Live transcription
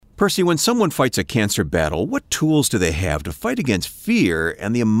Percy, when someone fights a cancer battle, what tools do they have to fight against fear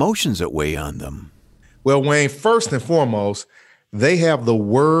and the emotions that weigh on them? Well, Wayne, first and foremost, they have the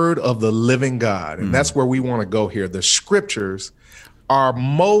word of the living God. And that's where we want to go here. The scriptures are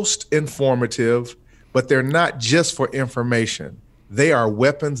most informative, but they're not just for information. They are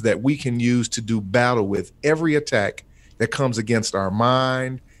weapons that we can use to do battle with every attack that comes against our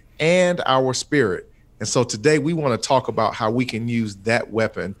mind and our spirit. And so today we want to talk about how we can use that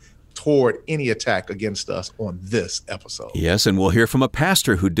weapon toward any attack against us on this episode. Yes, and we'll hear from a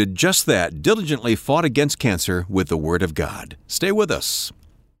pastor who did just that, diligently fought against cancer with the Word of God. Stay with us.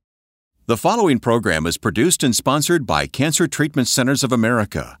 The following program is produced and sponsored by Cancer Treatment Centers of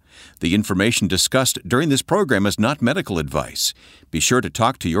America. The information discussed during this program is not medical advice. Be sure to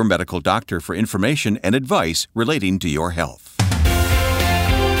talk to your medical doctor for information and advice relating to your health.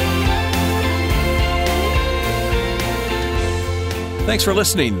 Thanks for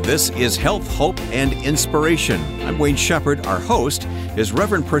listening. This is Health, Hope, and Inspiration. I'm Wayne Shepherd. Our host is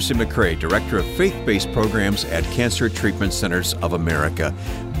Reverend Percy McCray, Director of Faith-Based Programs at Cancer Treatment Centers of America.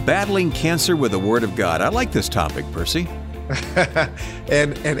 Battling cancer with the Word of God. I like this topic, Percy.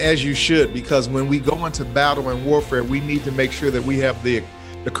 and as you should, because when we go into battle and warfare, we need to make sure that we have the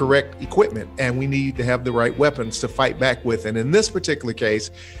correct equipment and we need to have the right weapons to fight back with. And in this particular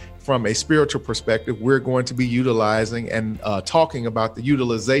case, from a spiritual perspective, we're going to be utilizing and talking about the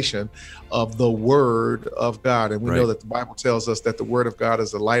utilization of the Word of God. And we know that the Bible tells us that the Word of God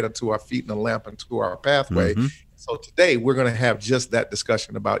is a light unto our feet and a lamp unto our pathway. So today we're going to have just that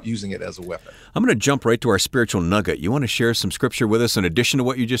discussion about using it as a weapon. I'm going to jump right to our spiritual nugget. You want to share some scripture with us in addition to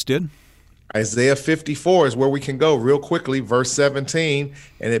what you just did? Isaiah 54 is where we can go real quickly, verse 17,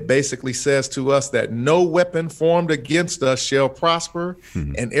 and it basically says to us that no weapon formed against us shall prosper,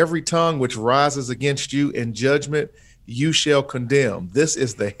 and every tongue which rises against you in judgment you shall condemn. This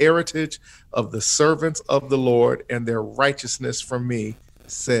is the heritage of the servants of the Lord, and their righteousness from me,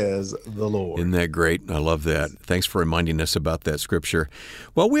 says the Lord. Isn't that great? I love that. Thanks for reminding us about that scripture.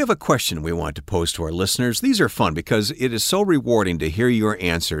 Well, we have a question we want to pose to our listeners. These are fun because it is so rewarding to hear your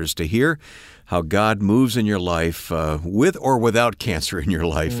answers, to hear how God moves in your life with or without cancer in your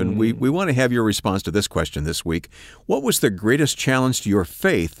life. And we want to have your response to this question this week. What was the greatest challenge to your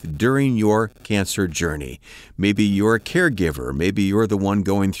faith during your cancer journey? Maybe you're a caregiver. Maybe you're the one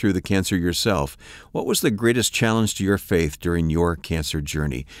going through the cancer yourself. What was the greatest challenge to your faith during your cancer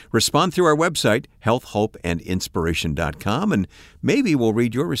journey? Respond through our website, healthhopeandinspiration.com, and maybe we'll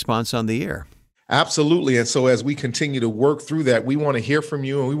read your response on the air. Absolutely. And so as we continue to work through that, we want to hear from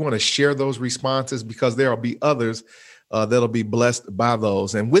you and we want to share those responses because there will be others that'll be blessed by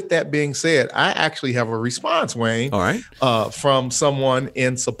those. And with that being said, I actually have a response, Wayne, all right, from someone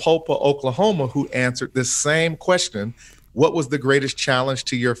in Sapulpa, Oklahoma, who answered this same question. What was the greatest challenge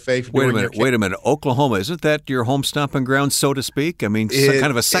to your faith? Wait a minute. Oklahoma, isn't that your home stomping ground, so to speak? I mean, kind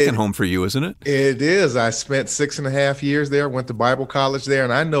of a second home for you, isn't it? It is. I spent 6.5 years there, went to Bible college there,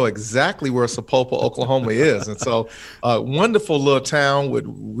 and I know exactly where Sapulpa, Oklahoma is. And so wonderful little town with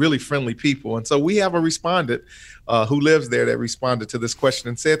really friendly people. And so we have a respondent who lives there that responded to this question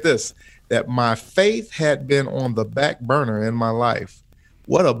and said this, that my faith had been on the back burner in my life.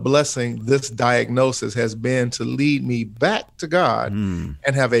 What a blessing this diagnosis has been to lead me back to God and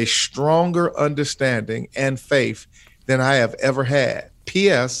have a stronger understanding and faith than I have ever had.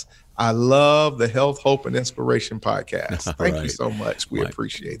 P.S. I love the Health, Hope, and Inspiration podcast. Thank you so much. We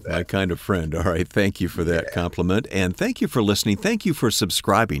appreciate that. My kind of friend. All right. Thank you for that compliment. And thank you for listening. Thank you for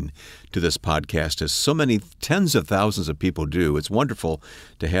subscribing to this podcast, as so many tens of thousands of people do. It's wonderful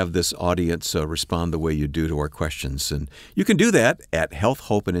to have this audience respond the way you do to our questions. And you can do that at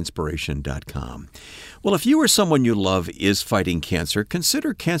healthhopeandinspiration.com. Well, if you or someone you love is fighting cancer,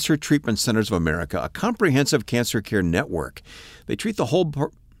 consider Cancer Treatment Centers of America, a comprehensive cancer care network. They treat the whole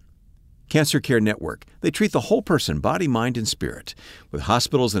Cancer Care Network. They treat the whole person, body, mind, and spirit. With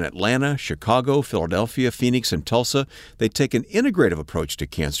hospitals in Atlanta, Chicago, Philadelphia, Phoenix, and Tulsa, they take an integrative approach to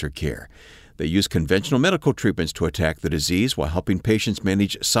cancer care. They use conventional medical treatments to attack the disease while helping patients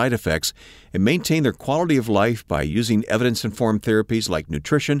manage side effects and maintain their quality of life by using evidence-informed therapies like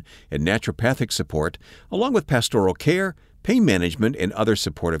nutrition and naturopathic support, along with pastoral care, pain management, and other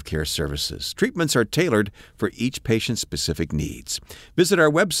supportive care services. Treatments are tailored for each patient's specific needs. Visit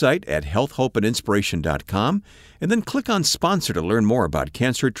our website at healthhopeandinspiration.com and then click on Sponsor to learn more about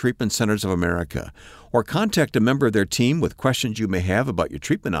Cancer Treatment Centers of America, or contact a member of their team with questions you may have about your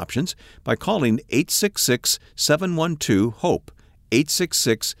treatment options by calling 866-712-HOPE,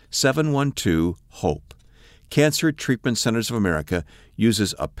 866-712-HOPE. Cancer Treatment Centers of America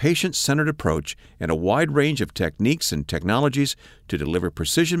uses a patient-centered approach and a wide range of techniques and technologies to deliver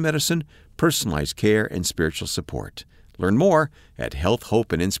precision medicine, personalized care, and spiritual support. Learn more at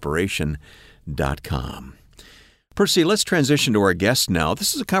healthhopeandinspiration.com. Percy, let's transition to our guest now.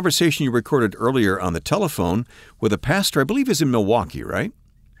 This is a conversation you recorded earlier on the telephone with a pastor, I believe is in Milwaukee, right?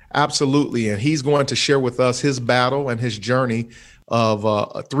 Absolutely. And he's going to share with us his battle and his journey of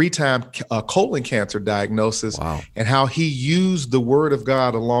a 3-time colon cancer diagnosis. Wow. And how he used the Word of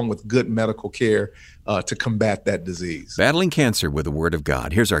God along with good medical care to combat that disease. Battling cancer with the Word of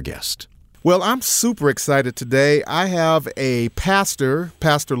God. Here's our guest. Well, I'm super excited today. I have a pastor,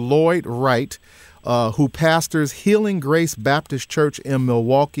 Pastor Lloyd Wright, who pastors Healing Grace Baptist Church in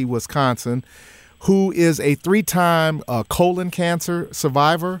Milwaukee, Wisconsin, who is a 3-time colon cancer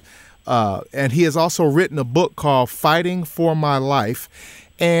survivor. And he has also written a book called Fighting for My Life.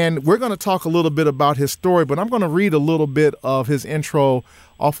 And we're going to talk a little bit about his story, but I'm going to read a little bit of his intro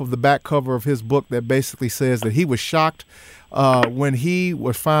off of the back cover of his book that basically says that he was shocked when he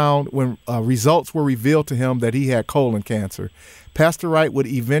was found, when results were revealed to him that he had colon cancer. Pastor Wright would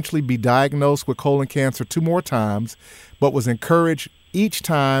eventually be diagnosed with colon cancer 2 more times, but was encouraged each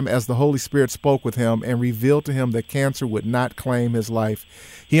time as the Holy Spirit spoke with him and revealed to him that cancer would not claim his life.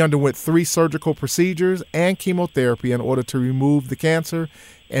 He underwent 3 surgical procedures and chemotherapy in order to remove the cancer.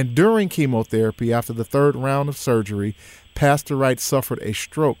 And during chemotherapy, after the 3rd round of surgery, Pastor Wright suffered a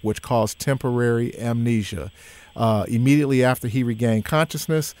stroke which caused temporary amnesia. Immediately after he regained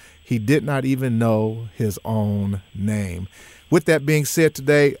consciousness, he did not even know his own name. With that being said,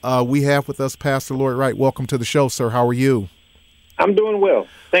 today we have with us Pastor Lloyd Wright. Welcome to the show, sir. How are you? I'm doing well.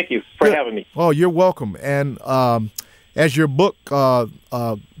 Thank you for having me. Oh, you're welcome. And as your book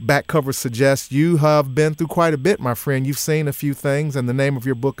back cover suggests, you have been through quite a bit, my friend. You've seen a few things, and the name of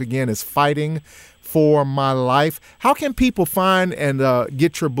your book, again, is Fighting for My Life. How can people find and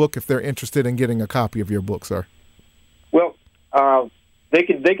get your book if they're interested in getting a copy of your book, sir? Well, they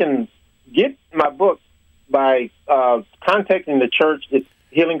can get my book by contacting the church. It's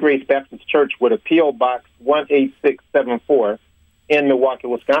Healing Grace Baptist Church with a P.O. Box 18674 in Milwaukee,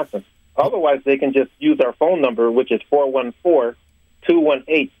 Wisconsin. Otherwise, they can just use our phone number, which is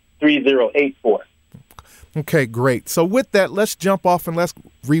 414-218-3084. Okay, great. So with that, let's jump off and let's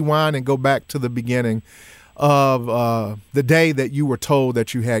rewind and go back to the beginning of the day that you were told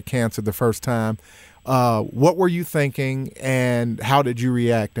that you had cancer the first time. What were you thinking, and how did you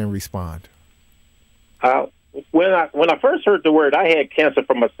react and respond? When I first heard the word I had cancer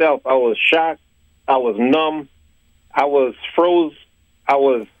for myself, I was shocked. I was numb. I was froze. I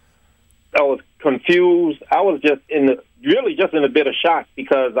was confused. I was just in a bit of shock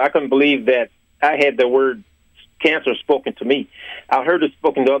because I couldn't believe that I had the word cancer spoken to me. I heard it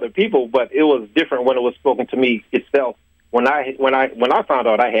spoken to other people, but it was different when it was spoken to me itself. When I found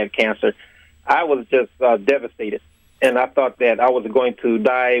out I had cancer, I was just devastated, and I thought that I was going to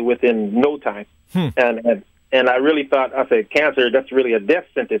die within no time. And I really thought, I said, cancer, that's really a death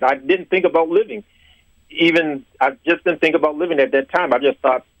sentence. I didn't think about living. I just didn't think about living at that time. I just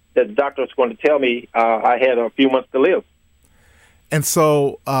thought that the doctor was going to tell me I had a few months to live. And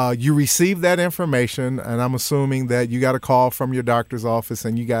so you received that information, and I'm assuming that you got a call from your doctor's office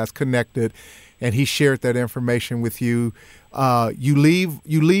and you guys connected, and he shared that information with you. You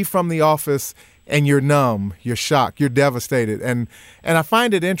leave from the office and you're numb, you're shocked, you're devastated. And I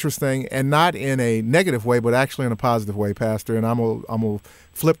find it interesting, and not in a negative way, but actually in a positive way, Pastor, and I'm gonna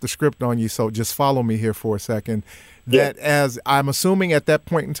flip the script on you, so just follow me here for a second. That as I'm assuming at that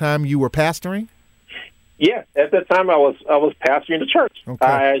point in time you were pastoring? Yeah, at that time I was pastoring the church. Okay.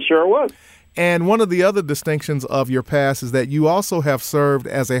 I sure was. And one of the other distinctions of your past is that you also have served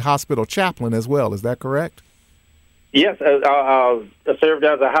as a hospital chaplain as well. Is that correct? Yes, I served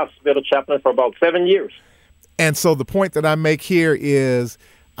as a hospital chaplain for about 7 years. And so the point that I make here is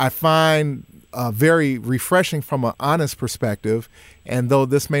I find very refreshing from an honest perspective, and though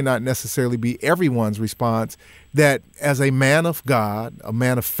this may not necessarily be everyone's response, that as a man of God, a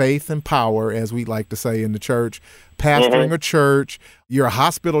man of faith and power, as we like to say in the church, pastoring a church, you're a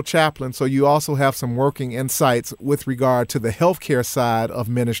hospital chaplain, so you also have some working insights with regard to the healthcare side of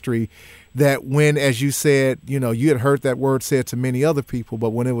ministry, that when, as you said, you had heard that word said to many other people, but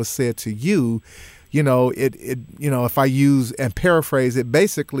when it was said to you, if I use and paraphrase, it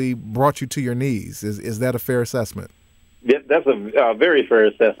basically brought you to your knees. Is that a fair assessment? That's a very fair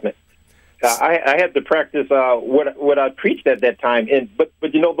assessment. I had to practice what I preached at that time, but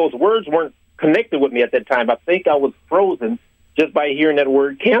those words weren't connected with me at that time. I think I was frozen just by hearing that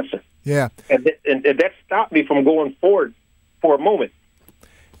word cancer. Yeah, and that stopped me from going forward for a moment.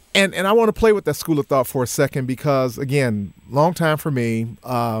 And I want to play with that school of thought for a second because, again, long time for me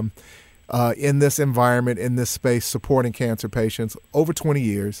in this environment, in this space, supporting cancer patients, over 20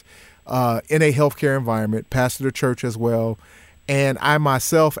 years, in a healthcare environment, pastored a church as well. And I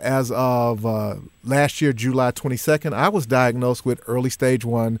myself, as of last year, July 22nd, I was diagnosed with early stage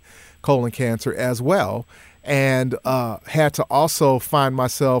 1 colon cancer as well, and had to also find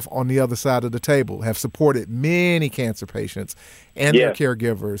myself on the other side of the table, have supported many cancer patients and their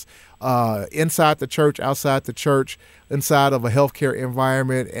caregivers inside the church, outside the church, inside of a healthcare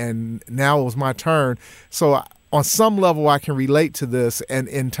environment, and now it was my turn. So on some level, I can relate to this, and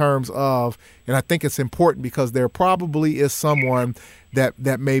in terms of, and I think it's important because there probably is someone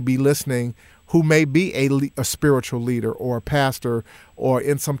that may be listening who may be a spiritual leader or a pastor or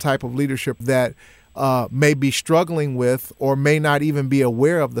in some type of leadership that may be struggling with or may not even be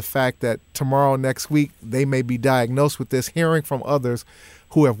aware of the fact that tomorrow, next week, they may be diagnosed with this, hearing from others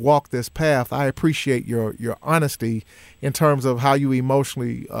who have walked this path. I appreciate your honesty in terms of how you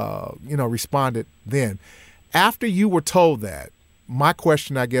emotionally, responded then. After you were told that, my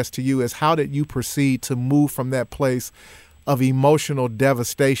question, I guess, to you is, how did you proceed to move from that place of emotional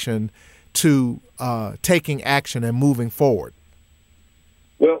devastation to taking action and moving forward?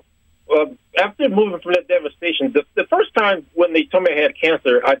 Well, after moving from that devastation, the first time when they told me I had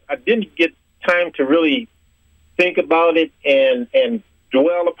cancer, I didn't get time to really think about it and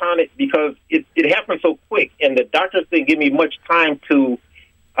dwell upon it because it happened so quick, and the doctors didn't give me much time to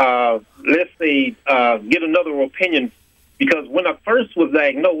let's say, get another opinion, because when I first was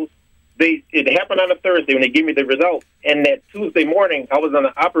diagnosed, it happened on a Thursday when they gave me the result, and that Tuesday morning, I was on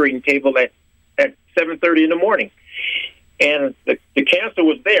the operating table at 7:30 in the morning, and the cancer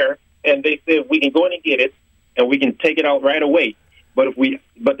was there, and they said, we can go in and get it, and we can take it out right away, but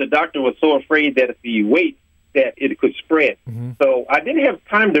the doctor was so afraid that if we wait, that it could spread. Mm-hmm. So I didn't have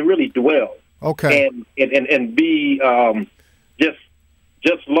time to really dwell. Okay. And be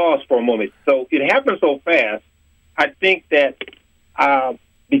just lost for a moment. So it happened so fast. I think that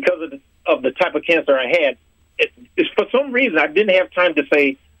because of the type of cancer I had, it's for some reason I didn't have time to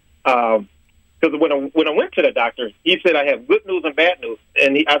say. Because when I went to the doctor, he said I have good news and bad news,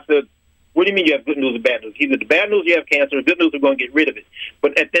 and I said, "What do you mean you have good news and bad news?" He said, "The bad news you have cancer. The good news we're going to get rid of it."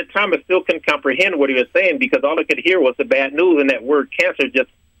 But at that time, I still couldn't comprehend what he was saying because all I could hear was the bad news, and that word cancer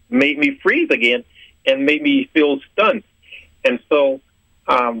just made me freeze again and made me feel stunned. And so,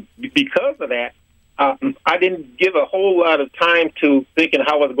 because of that, I didn't give a whole lot of time to thinking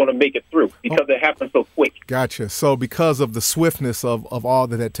how I was going to make it through because it happened so quick. Gotcha. So because of the swiftness of all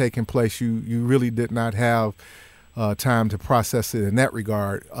that had taken place, you really did not have time to process it in that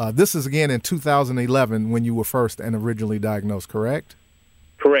regard. This is, again, in 2011 when you were first and originally diagnosed, correct?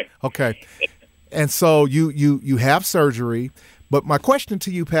 Correct. Okay. And so you have surgery. But my question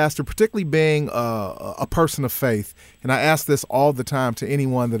to you, Pastor, particularly being a person of faith, and I ask this all the time to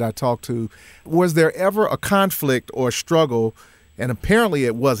anyone that I talk to, was there ever a conflict or struggle, and apparently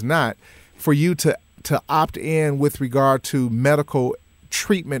it was not, for you to opt in with regard to medical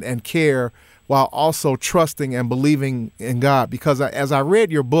treatment and care while also trusting and believing in God? Because as I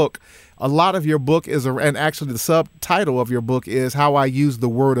read your book, a lot of your book is, and actually the subtitle of your book is How I Use the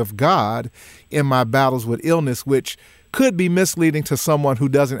Word of God in My Battles with Illness, which could be misleading to someone who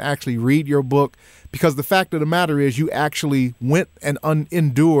doesn't actually read your book, because the fact of the matter is you actually went and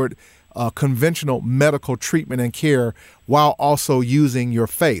endured conventional medical treatment and care while also using your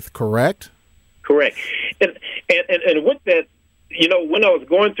faith, correct? Correct. And with that, when I was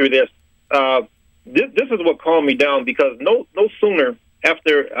going through this, this is what calmed me down, because no sooner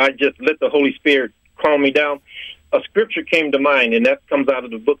after I just let the Holy Spirit calm me down, a scripture came to mind, and that comes out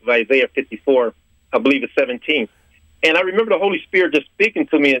of the book of Isaiah 54, I believe it's 17. And I remember the Holy Spirit just speaking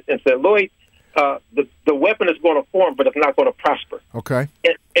to me and said, Lloyd, the weapon is going to form, but it's not going to prosper. Okay.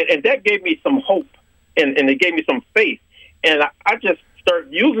 And that gave me some hope, and it gave me some faith. And I just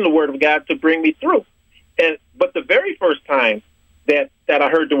started using the Word of God to bring me through. But the very first time that I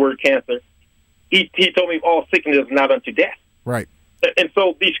heard the word cancer, he told me all sickness is not unto death. Right. And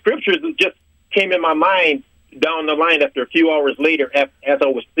so these scriptures just came in my mind down the line after a few hours later as I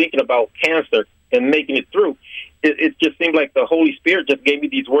was thinking about cancer and making it through. It just seemed like the Holy Spirit just gave me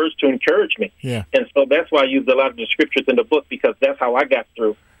these words to encourage me. Yeah. And so that's why I used a lot of the scriptures in the book, because that's how I got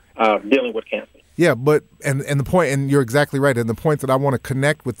through dealing with cancer. Yeah, but and the point, and you're exactly right, and the point that I want to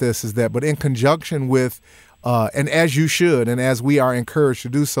connect with this is that, but in conjunction with, and as you should, and as we are encouraged to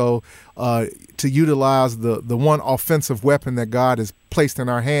do so, to utilize the one offensive weapon that God has placed in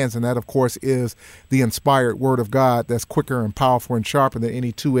our hands, and that, of course, is the inspired Word of God that's quicker and powerful and sharper than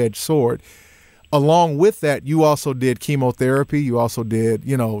any two-edged sword. along with that, you also did chemotherapy. You also did,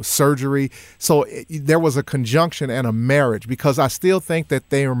 surgery. So there was a conjunction and a marriage, because I still think that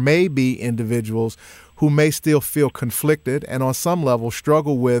there may be individuals who may still feel conflicted and on some level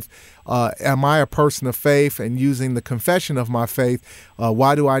struggle with, am I a person of faith? And using the confession of my faith,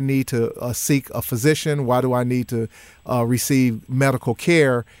 why do I need to seek a physician? Why do I need to receive medical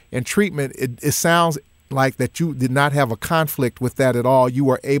care and treatment? It sounds like that you did not have a conflict with that at all. You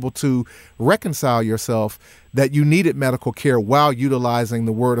were able to reconcile yourself that you needed medical care while utilizing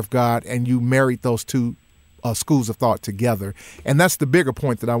the Word of God, and you married those two schools of thought together. And that's the bigger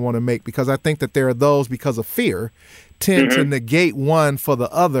point that I want to make, because I think that there are those, because of fear, tend to negate one for the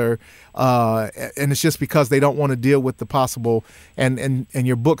other, and it's just because they don't want to deal with the possible. And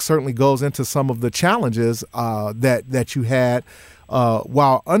your book certainly goes into some of the challenges that you had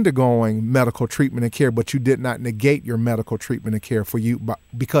while undergoing medical treatment and care, but you did not negate your medical treatment and care for you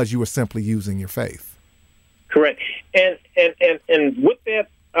because you were simply using your faith. Correct. And with that,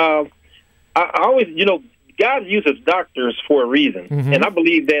 I always, God uses doctors for a reason, and I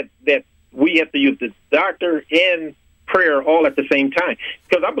believe that we have to use the doctor and prayer all at the same time,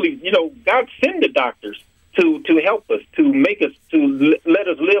 because I believe, God sent the doctors to help us, to make us, to let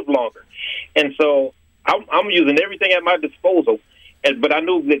us live longer. And so I'm using everything at my disposal. But I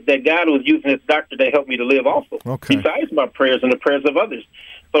knew that God was using this doctor to help me to live also, besides my prayers and the prayers of others.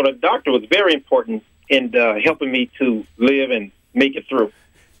 So the doctor was very important in helping me to live and make it through.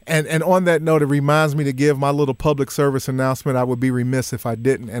 And on that note, it reminds me to give my little public service announcement. I would be remiss if I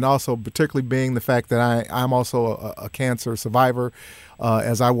didn't. And also, particularly being the fact that I'm also a cancer survivor,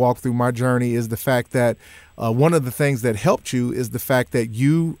 as I walk through my journey, is the fact that one of the things that helped you is the fact that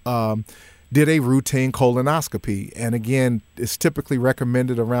you did a routine colonoscopy. And again, it's typically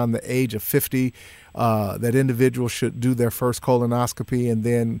recommended around the age of 50 that individuals should do their first colonoscopy and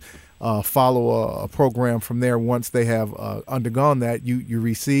then follow a program from there. Once they have undergone that, you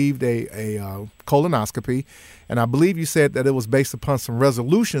received a colonoscopy. And I believe you said that it was based upon some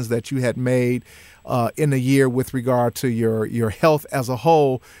resolutions that you had made in a year with regard to your health as a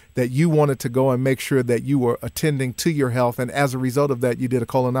whole, that you wanted to go and make sure that you were attending to your health. And as a result of that, you did a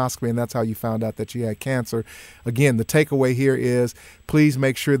colonoscopy, and that's how you found out that you had cancer. Again, the takeaway here is please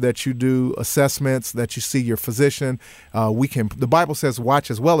make sure that you do assessments, that you see your physician. The Bible says watch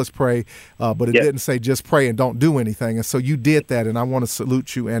as well as pray, but it didn't say just pray and don't do anything. And so you did that, and I want to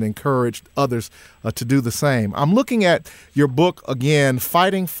salute you and encourage others to do the same. I'm looking at your book again,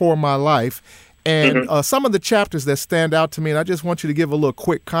 Fighting for My Life. And some of the chapters that stand out to me, and I just want you to give a little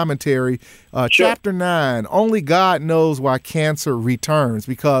quick commentary. Chapter 9, Only God Knows Why Cancer Returns,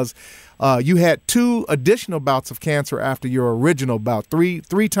 because you had 2 additional bouts of cancer after your original bout,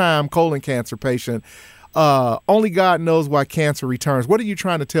 three-time colon cancer patient. Only God Knows Why Cancer Returns. What are you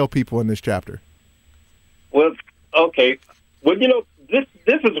trying to tell people in this chapter? Well, okay. Well, this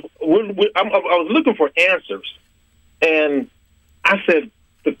is I was looking for answers, and I said,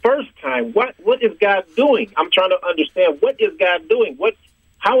 the first time, what is God doing? I'm trying to understand, what is God doing?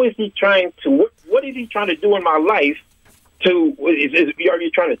 How is He trying to? What is He trying to do in my life? Are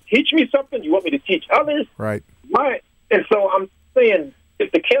you trying to teach me something? You want me to teach others? Right. Why? And so I'm saying,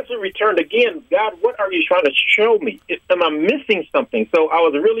 if the cancer returned again, God, what are you trying to show me? Am I missing something? So I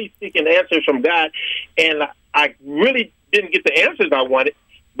was really seeking answers from God, and I really didn't get the answers I wanted.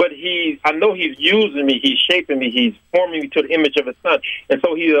 But I know He's using me, He's shaping me, He's forming me to the image of His Son. And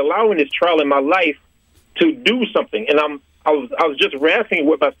so He's allowing this trial in my life to do something. And I was just wrestling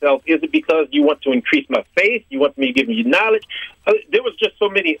with myself, is it because you want to increase my faith? You want me to give you knowledge? There was just so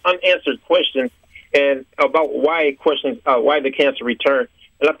many unanswered questions and about why the cancer returned.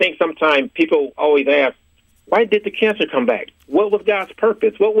 And I think sometimes people always ask, why did the cancer come back? What was God's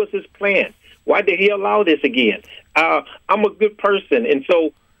purpose? What was His plan? Why did He allow this again? I'm a good person. And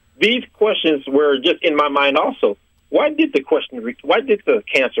so these questions were just in my mind also. Why did the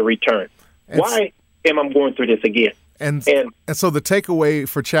cancer return? Why am I going through this again? And so the takeaway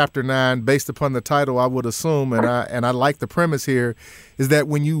for chapter 9, based upon the title, I would assume, and I like the premise here, is that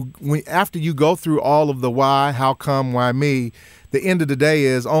after you go through all of the why, how come, why me, the end of the day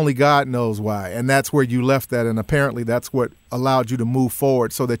is only God knows why. And that's where you left that. And apparently that's what allowed you to move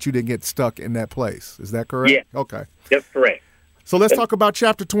forward so that you didn't get stuck in that place. Is that correct? Yeah. Okay. That's correct. So let's talk about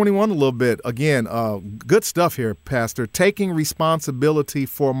chapter 21 a little bit. Again, good stuff here, Pastor. Taking responsibility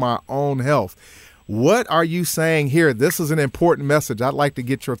for my own health. What are you saying here? This is an important message. I'd like to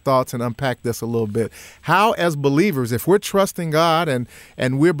get your thoughts and unpack this a little bit. How, as believers, if we're trusting God and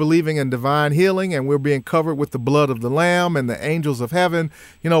we're believing in divine healing and we're being covered with the blood of the Lamb and the angels of heaven,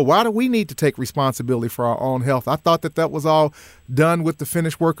 why do we need to take responsibility for our own health? I thought that was all done with the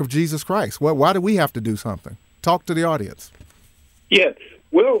finished work of Jesus Christ. Why do we have to do something? Talk to the audience. Yeah,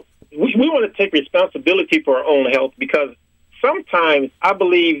 well, we want to take responsibility for our own health because sometimes I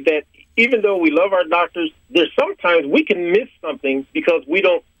believe that even though we love our doctors, there's sometimes we can miss something because we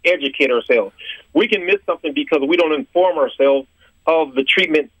don't educate ourselves. We can miss something because we don't inform ourselves of the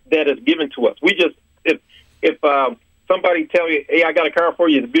treatment that is given to us. We just, if somebody tell you, hey, I got a car for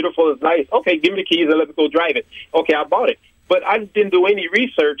you, it's beautiful, it's nice, okay, give me the keys and let me go drive it. Okay, I bought it. But I didn't do any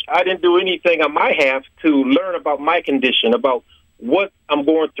research. I didn't do anything on my half to learn about my condition, about what I'm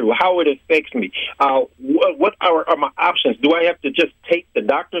going through, how it affects me, what are my options? Do I have to just take the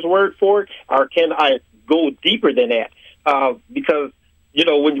doctor's word for it, or can I go deeper than that? Because,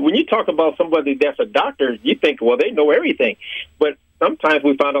 when you talk about somebody that's a doctor, you think, well, they know everything. But sometimes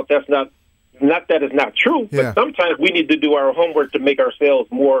we find out that's not that is not true, but sometimes we need to do our homework to make ourselves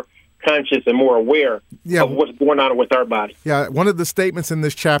more conscious and more aware of what's going on with our body. Yeah, one of the statements in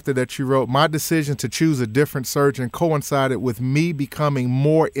this chapter that you wrote, my decision to choose a different surgeon coincided with me becoming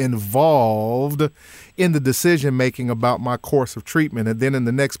more involved in the decision-making about my course of treatment. And then in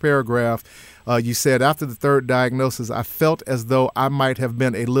the next paragraph, you said, after the third diagnosis, I felt as though I might have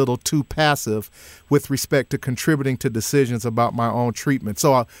been a little too passive with respect to contributing to decisions about my own treatment.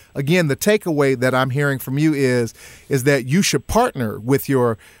 So, again, the takeaway that I'm hearing from you is that you should partner with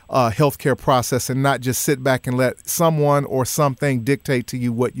your healthcare process and not just sit back and let someone or something dictate to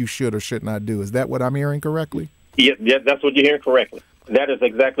you what you should or should not do. Is that what I'm hearing correctly? Yeah, that's what you're hearing correctly. That is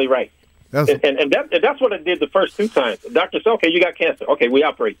exactly right. And that's what I did the first two times. The doctor said, okay, you got cancer. Okay, we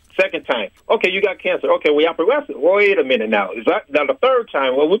operate. Second time, okay, you got cancer. Okay, we operate. Well, I said, wait a minute now. Now the third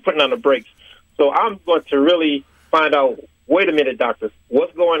time, well, we're putting on the brakes. So I'm going to really find out, wait a minute, doctor,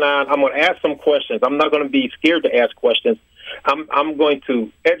 what's going on? I'm going to ask some questions. I'm not going to be scared to ask questions. I'm going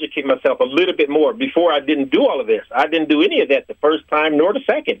to educate myself a little bit more. Before, I didn't do all of this. I didn't do any of that the first time nor the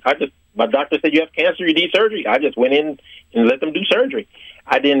second. My doctor said, you have cancer, you need surgery. I just went in and let them do surgery.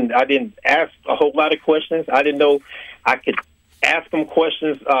 I didn't ask a whole lot of questions. I didn't know I could ask them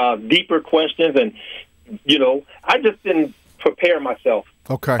questions, deeper questions, and I just didn't prepare myself.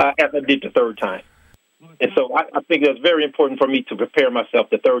 Okay. As I did the third time, and so I think it was very important for me to prepare myself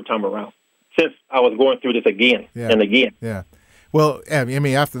the third time around, since I was going through this again and again. Yeah. Well, I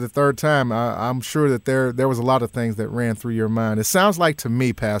mean, after the third time, I'm sure that there was a lot of things that ran through your mind. It sounds like to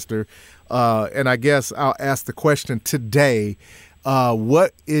me, Pastor, and I guess I'll ask the question today.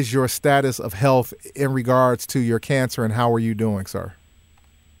 What is your status of health in regards to your cancer, and how are you doing, sir?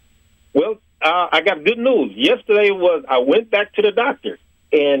 Well, I got good news. Yesterday I went back to the doctor,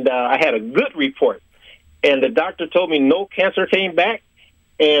 and I had a good report. And the doctor told me no cancer came back.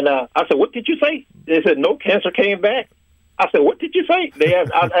 And I said, what did you say? They said, no cancer came back. I said, what did you say?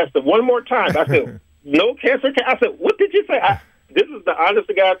 I asked them one more time. I said, no cancer came. I said, what did you say? This is the honest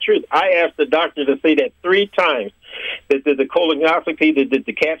to God truth. I asked the doctor to say that 3 times. They did the colonoscopy, they did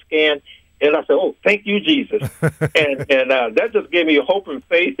the CAT scan, and I said, oh, thank you, Jesus. and that just gave me hope and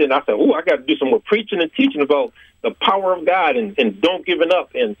faith, and I said, oh, I got to do some more preaching and teaching about the power of God and don't give it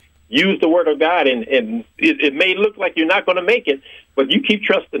up and use the word of God. And it may look like you're not going to make it, but you keep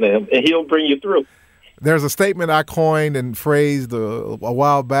trusting him, and he'll bring you through. There's a statement I coined and phrased a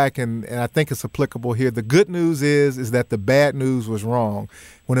while back, and I think it's applicable here. The good news is that the bad news was wrong.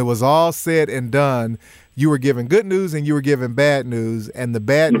 When it was all said and done, you were given good news and you were given bad news, and the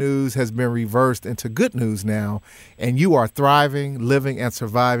bad news has been reversed into good news now, and you are thriving, living, and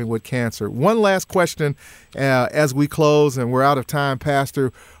surviving with cancer. One last question as we close, and we're out of time,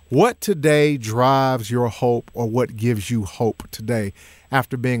 Pastor. What today drives your hope, or what gives you hope today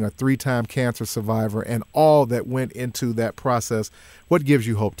after being a 3-time cancer survivor and all that went into that process? What gives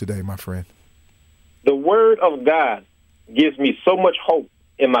you hope today, my friend? The word of God gives me so much hope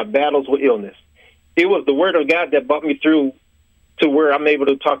in my battles with illness. It was the word of God that brought me through to where I'm able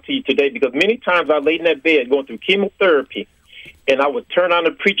to talk to you today, because many times I laid in that bed going through chemotherapy, and I would turn on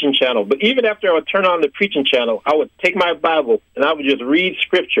the preaching channel. But even after I would turn on the preaching channel, I would take my Bible and I would just read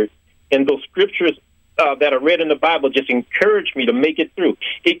scripture, and those scriptures that I read in the Bible just encouraged me to make it through.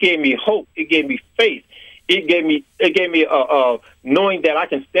 It gave me hope. It gave me faith. It gave me knowing that I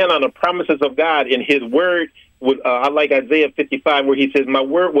can stand on the promises of God, and his word I like Isaiah 55, where he says, my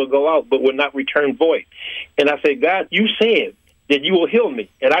word will go out but will not return void. And I say, God, you said that you will heal me.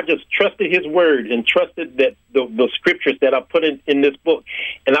 And I just trusted his word and trusted that the scriptures that I put in this book.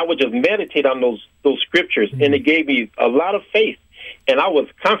 And I would just meditate on those scriptures, and it gave me a lot of faith. And I was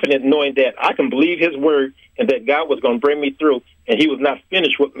confident knowing that I can believe his word and that God was going to bring me through, and he was not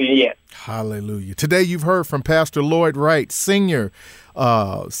finished with me yet. Hallelujah. Today you've heard from Pastor Lloyd Wright, senior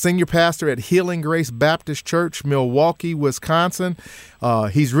pastor at Healing Grace Baptist Church, Milwaukee, Wisconsin.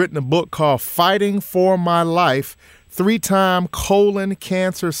 He's written a book called Fighting for My Life, 3-time colon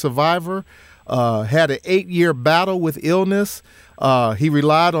cancer survivor, had an 8-year battle with illness. He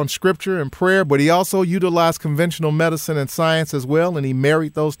relied on scripture and prayer, but he also utilized conventional medicine and science as well, and he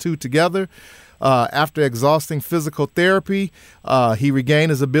married those two together. After exhausting physical therapy, he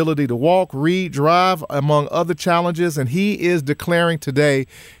regained his ability to walk, read, drive, among other challenges, and he is declaring today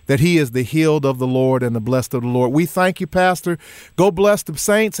that he is the healed of the Lord and the blessed of the Lord. We thank you, Pastor. Go bless the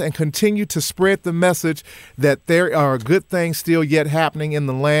saints and continue to spread the message that there are good things still yet happening in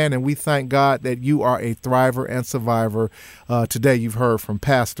the land, and we thank God that you are a thriver and survivor. Today you've heard from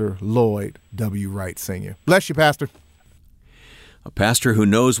Pastor Lloyd W. Wright, Sr. Bless you, Pastor. A pastor who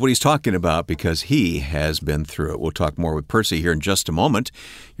knows what he's talking about because he has been through it. We'll talk more with Percy here in just a moment.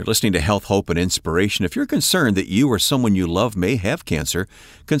 You're listening to Health, Hope, and Inspiration. If you're concerned that you or someone you love may have cancer,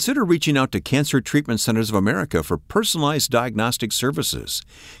 consider reaching out to Cancer Treatment Centers of America for personalized diagnostic services.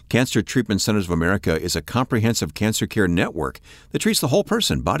 Cancer Treatment Centers of America is a comprehensive cancer care network that treats the whole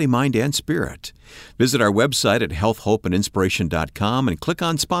person, body, mind, and spirit. Visit our website at healthhopeandinspiration.com and click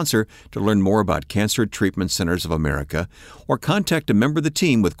on Sponsor to learn more about Cancer Treatment Centers of America, or contact a member of the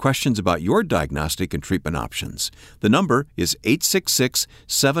team with questions about your diagnostic and treatment options. The number is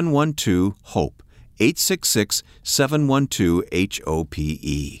 866-712-HOPE,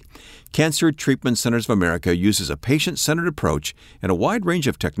 866-712-HOPE. Cancer Treatment Centers of America uses a patient-centered approach and a wide range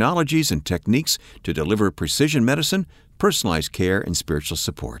of technologies and techniques to deliver precision medicine, personalized care, and spiritual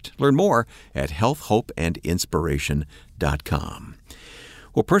support. Learn more at healthhopeandinspiration.com.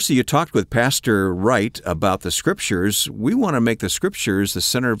 Well, Percy, you talked with Pastor Wright about the Scriptures. We want to make the Scriptures the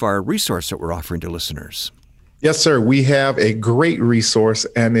center of our resource that we're offering to listeners. Yes, sir. We have a great resource,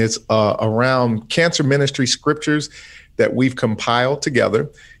 and it's around cancer ministry scriptures that we've compiled together,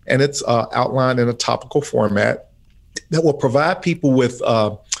 and it's outlined in a topical format that will provide people with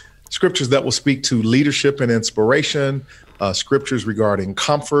scriptures that will speak to leadership and inspiration, scriptures regarding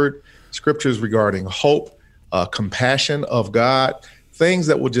comfort, scriptures regarding hope, compassion of God, things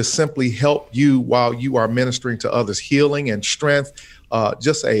that will just simply help you while you are ministering to others, healing and strength,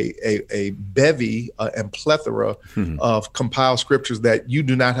 just a bevy and plethora of compiled scriptures that you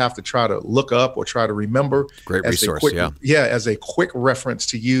do not have to try to look up or try to remember. Great resource, as a quick reference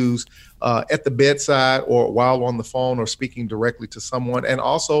to use at the bedside or while on the phone or speaking directly to someone. And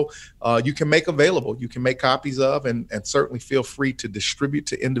also you can make available, you can make copies of, and certainly feel free to distribute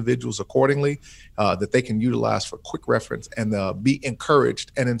to individuals accordingly that they can utilize for quick reference and be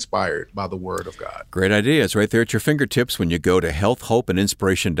encouraged and inspired by the Word of God. Great idea. It's right there at your fingertips when you go to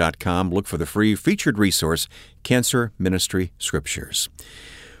healthhopeandinspiration.com. Look for the free featured resource, Cancer Ministry Scriptures.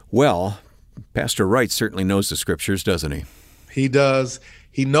 Well, Pastor Wright certainly knows the Scriptures, doesn't he? He does.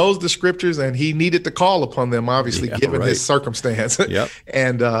 He knows the Scriptures, and he needed to call upon them, obviously, given his circumstance.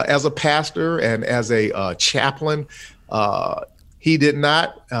 And as a pastor and as a chaplain, he did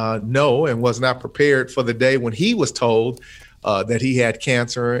not know and was not prepared for the day when he was told that he had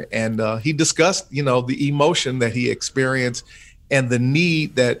cancer. And he discussed, the emotion that he experienced and the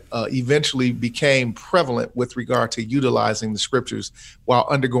need that eventually became prevalent with regard to utilizing the Scriptures while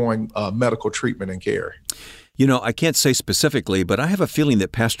undergoing medical treatment and care. I can't say specifically, but I have a feeling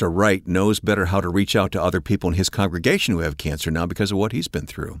that Pastor Wright knows better how to reach out to other people in his congregation who have cancer now because of what he's been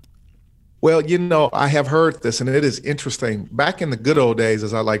through. Well, I have heard this, and it is interesting. Back in the good old days,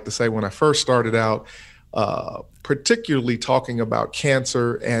 as I like to say, when I first started out, particularly talking about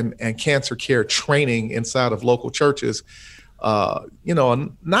cancer and cancer care training inside of local churches,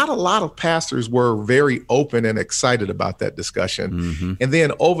 not a lot of pastors were very open and excited about that discussion. Mm-hmm. And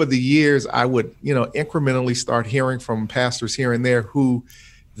then over the years, I would, incrementally start hearing from pastors here and there who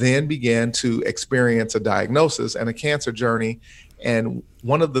then began to experience a diagnosis and a cancer journey. And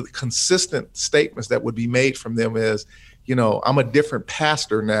one of the consistent statements that would be made from them is, I'm a different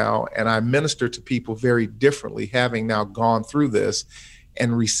pastor now, and I minister to people very differently, having now gone through this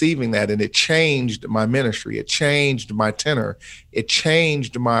and receiving that. And it changed my ministry. It changed my tenor. It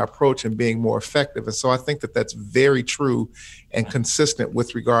changed my approach in being more effective. And so I think that that's very true and consistent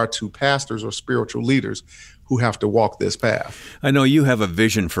with regard to pastors or spiritual leaders who have to walk this path. I know you have a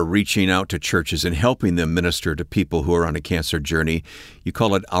vision for reaching out to churches and helping them minister to people who are on a cancer journey. You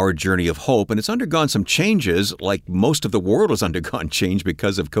call it Our Journey of Hope, and it's undergone some changes, like most of the world has undergone change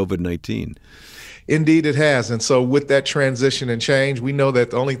because of COVID-19. Indeed, it has. And so with that transition and change, we know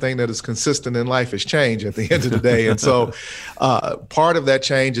that the only thing that is consistent in life is change at the end of the day. And so part of that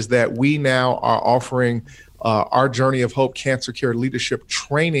change is that we now are offering Our Journey of Hope Cancer Care Leadership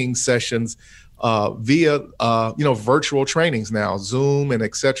training sessions via virtual trainings now, Zoom and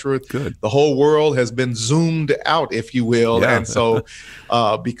et cetera. Good. The whole world has been zoomed out, if you will. Yeah. And so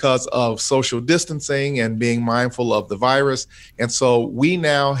because of social distancing and being mindful of the virus. And so we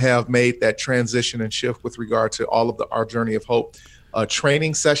now have made that transition and shift with regard to all of Our Journey of Hope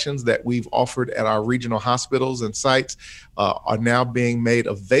training sessions that we've offered at our regional hospitals and sites are now being made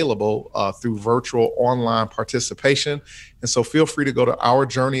available through virtual online participation. And so feel free to go to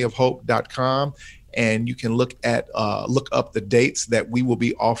ourjourneyofhope.com and you can look up the dates that we will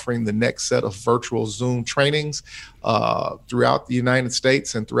be offering the next set of virtual Zoom trainings throughout the United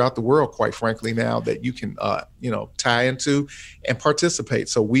States and throughout the world, quite frankly, now that you can tie into and participate.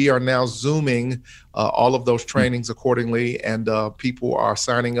 So we are now Zooming all of those trainings accordingly, and people are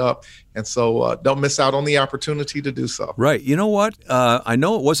signing up. And so don't miss out on the opportunity to do so. Right. You know what? I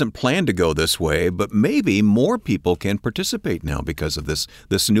know it wasn't planned to go this way, but maybe more people can participate now because of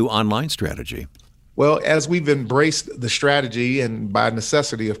this new online strategy. Well, as we've embraced the strategy, and by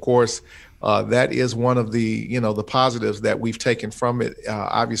necessity, of course, that is one of the positives that we've taken from it.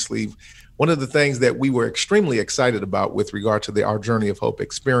 Obviously, one of the things that we were extremely excited about with regard to Our Journey of Hope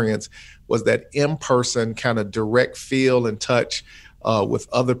experience was that in-person kind of direct feel and touch with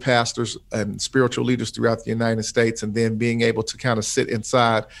other pastors and spiritual leaders throughout the United States, and then being able to kind of sit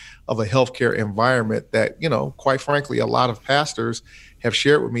inside of a healthcare environment that, quite frankly, a lot of pastors have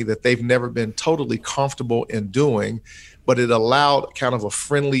shared with me that they've never been totally comfortable in doing, but it allowed kind of a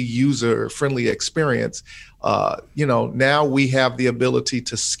user-friendly experience. Now we have the ability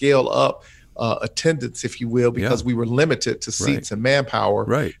to scale up attendance, if you will, because we were limited to seats and manpower.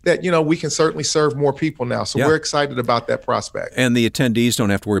 Right. That, we can certainly serve more people now. So we're excited about that prospect. And the attendees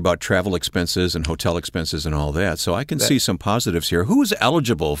don't have to worry about travel expenses and hotel expenses and all that. So I can see some positives here. Who is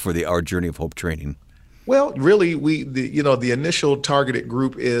eligible for the Our Journey of Hope training? Well, really, the initial targeted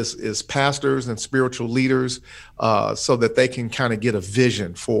group is pastors and spiritual leaders, so that they can kind of get a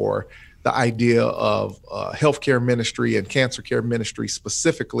vision for the idea of healthcare ministry and cancer care ministry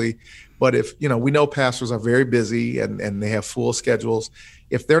specifically. But if, we know pastors are very busy and they have full schedules.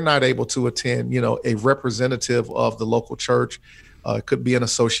 If they're not able to attend, a representative of the local church, it could be an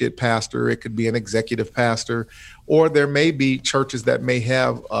associate pastor, it could be an executive pastor, or there may be churches that may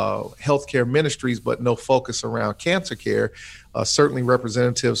have healthcare ministries but no focus around cancer care. Certainly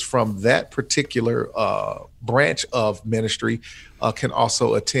representatives from that particular branch of ministry can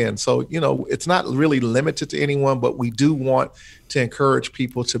also attend. So, it's not really limited to anyone, but we do want to encourage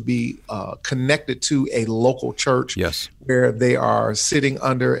people to be connected to a local church where they are sitting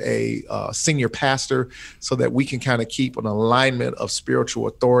under a senior pastor, so that we can kind of keep an alignment of spiritual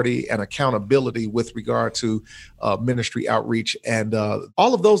authority and accountability with regard to ministry outreach. And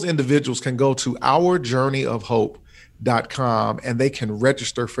all of those individuals can go to ourjourneyofhope.com and they can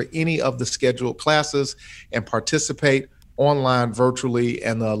register for any of the scheduled classes and participate online, virtually,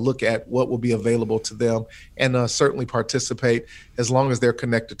 and look at what will be available to them, and certainly participate as long as they're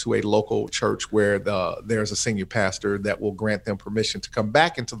connected to a local church where there's a senior pastor that will grant them permission to come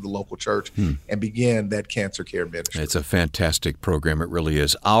back into the local church and begin that cancer care ministry. It's a fantastic program. It really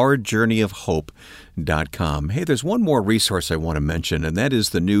is. OurJourneyOfHope.com. Hey, there's one more resource I want to mention, and that is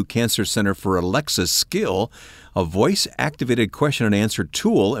the new Cancer Center for Alexa Skill, a voice-activated question and answer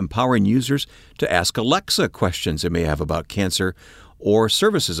tool empowering users to ask Alexa questions they may have about cancer, or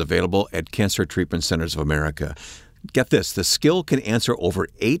services available at Cancer Treatment Centers of America. Get this, the skill can answer over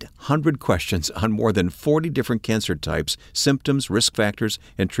 800 questions on more than 40 different cancer types, symptoms, risk factors,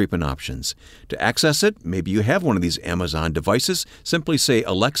 and treatment options. To access it, maybe you have one of these Amazon devices. Simply say,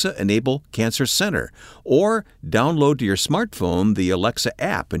 Alexa, enable Cancer Center, or download to your smartphone the Alexa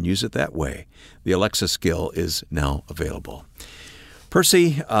app and use it that way. The Alexa skill is now available.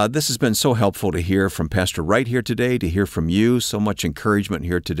 Percy, this has been so helpful to hear from Pastor Wright here today, to hear from you, so much encouragement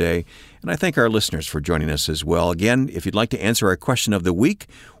here today. And I thank our listeners for joining us as well. Again, if you'd like to answer our question of the week,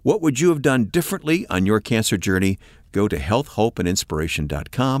 what would you have done differently on your cancer journey? Go to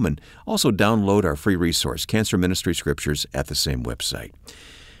healthhopeandinspiration.com and also download our free resource, Cancer Ministry Scriptures, at the same website.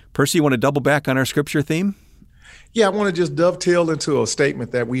 Percy, you want to double back on our scripture theme? Yeah, I want to just dovetail into a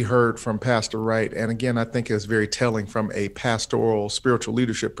statement that we heard from Pastor Wright. And again, I think it's very telling from a pastoral spiritual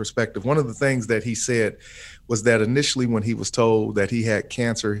leadership perspective. One of the things that he said was that initially when he was told that he had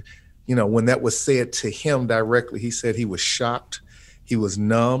cancer, when that was said to him directly, he said he was shocked, he was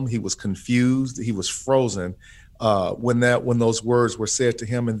numb, he was confused, he was frozen when those words were said to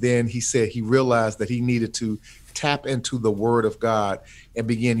him. And then he said he realized that he needed to tap into the Word of God and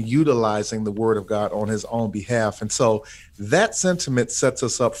begin utilizing the Word of God on his own behalf. And so that sentiment sets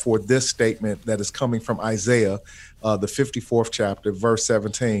us up for this statement that is coming from Isaiah, the 54th chapter, verse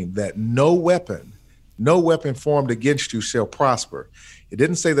 17, that no weapon formed against you shall prosper. It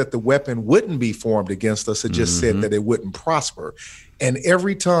didn't say that the weapon wouldn't be formed against us. It just said that it wouldn't prosper. And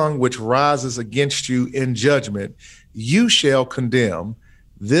every tongue which rises against you in judgment, you shall condemn.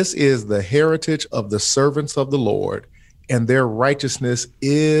 This is the heritage of the servants of the Lord, and their righteousness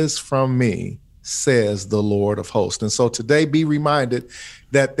is from me, says the Lord of hosts. And so today be reminded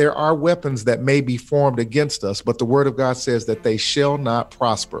that there are weapons that may be formed against us, but the Word of God says that they shall not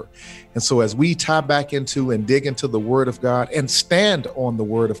prosper. And so as we tie back into and dig into the Word of God and stand on the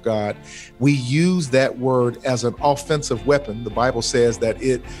Word of God, we use that Word as an offensive weapon. The Bible says that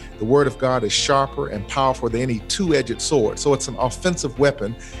the Word of God is sharper and powerful than any two-edged sword. So it's an offensive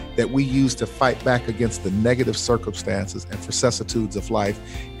weapon that we use to fight back against the negative circumstances and vicissitudes of life.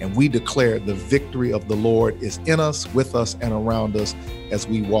 And we declare the victory of the Lord is in us, with us, and around us as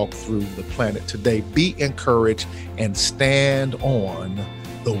we walk through the planet today. Be encouraged and stand on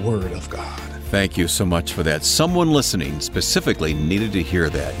the Word of God. Thank you so much for that. Someone listening specifically needed to hear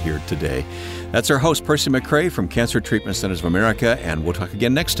that here today. That's our host, Percy McCray from Cancer Treatment Centers of America, and we'll talk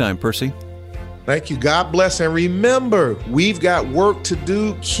again next time, Percy. Thank you. God bless. And remember, we've got work to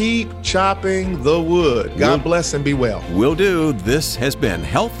do. Keep chopping the wood. God bless and be well. Will do. This has been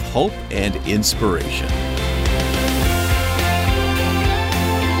Health, Hope, and Inspiration.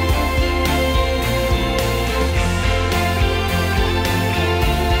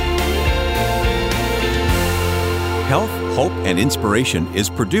 Health, Hope, and Inspiration is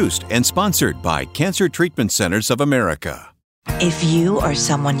produced and sponsored by Cancer Treatment Centers of America. If you or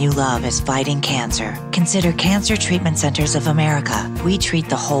someone you love is fighting cancer, consider Cancer Treatment Centers of America. We treat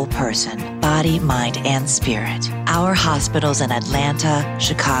the whole person, body, mind, and spirit. Our hospitals in Atlanta,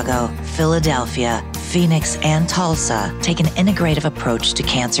 Chicago, Philadelphia, Phoenix, and Tulsa take an integrative approach to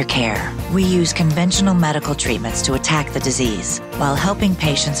cancer care. We use conventional medical treatments to attack the disease while helping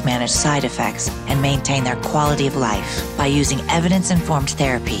patients manage side effects and maintain their quality of life by using evidence-informed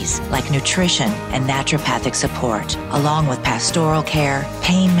therapies like nutrition and naturopathic support, along with pastoral care,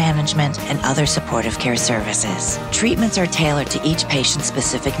 pain management, and other supportive care services. Treatments are tailored to each patient's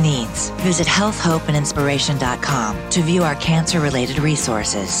specific needs. Visit healthhopeandinspiration.com to view our cancer-related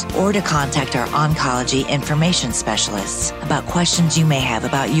resources or to contact our oncology information specialists about questions you may have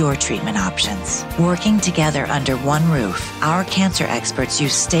about your treatment options. Working together under one roof, our cancer experts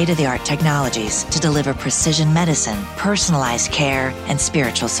use state-of-the-art technologies to deliver precision medicine, personalized care, and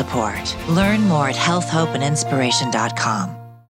spiritual support. Learn more at healthhopeandinspiration.com.